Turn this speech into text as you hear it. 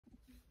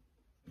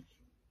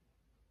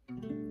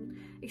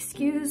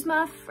Excuse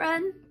my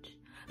French,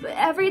 but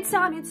every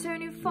time you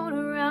turn your phone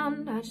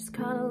around, I just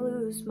kinda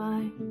lose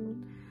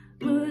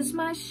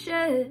my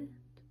shit.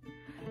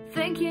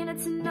 Thinking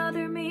it's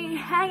another me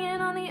hanging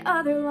on the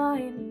other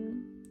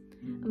line.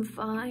 I'm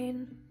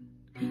fine.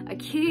 I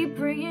keep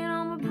bringing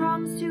all my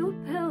problems to a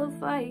pillow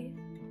fight,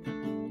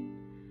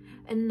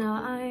 and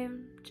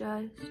I'm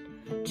just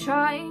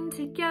trying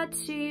to get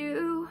to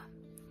you.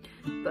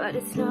 But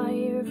it's not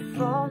your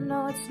fault,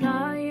 no, it's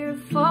not your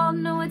fault,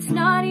 no, it's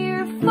not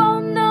your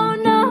fault, no,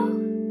 no.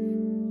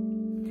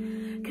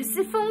 Cause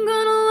if I'm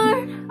gonna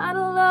learn how to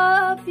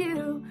love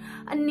you,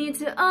 I need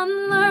to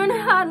unlearn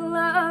how to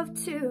love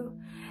too.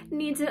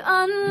 Need to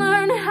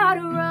unlearn how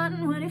to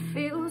run when it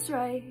feels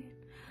right.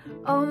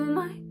 Oh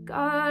my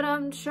God,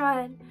 I'm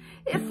trying.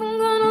 If I'm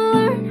gonna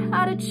learn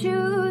how to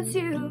choose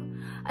you,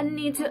 I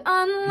need to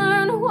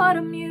unlearn what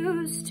I'm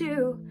used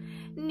to.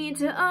 Need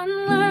to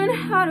unlearn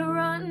how to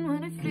run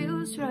when it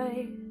feels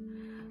right.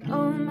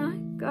 Oh my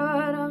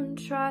God, I'm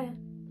trying.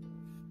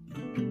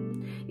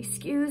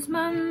 Excuse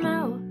my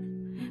mouth,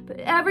 but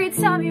every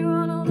time you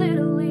run a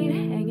little late,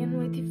 hanging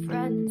with your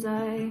friends,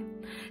 I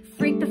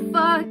freak the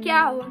fuck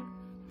out.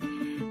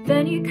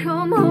 Then you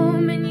come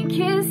home and your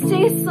kiss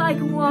tastes like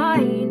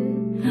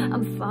wine.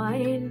 I'm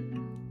fine.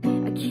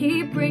 I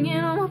keep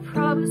bringing all my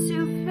problems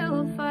to a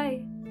pillow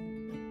fight,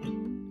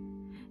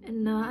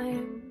 and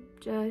I'm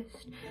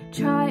just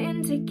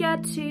trying to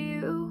get to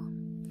you.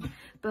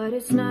 But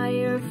it's not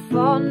your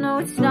fault, no,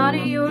 it's not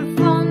your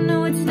fault,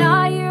 no, it's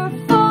not your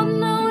fault,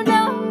 no,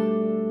 no.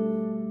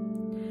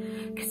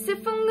 Cause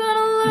if I'm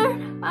gonna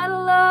learn how to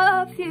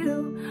love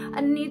you,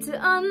 I need to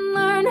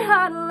unlearn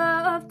how to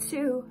love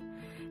too.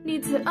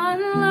 Need to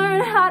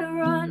unlearn how to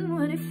run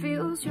when it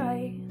feels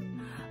right.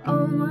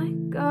 Oh my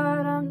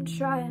God, I'm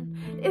trying.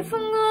 If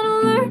I'm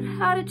gonna learn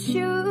how to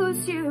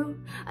choose you,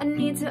 I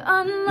need to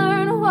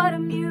unlearn what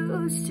I'm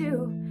used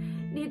to.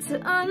 Need to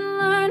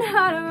unlearn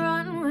how to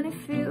run when it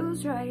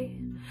feels right.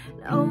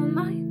 Oh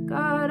my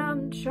God,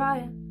 I'm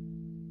trying.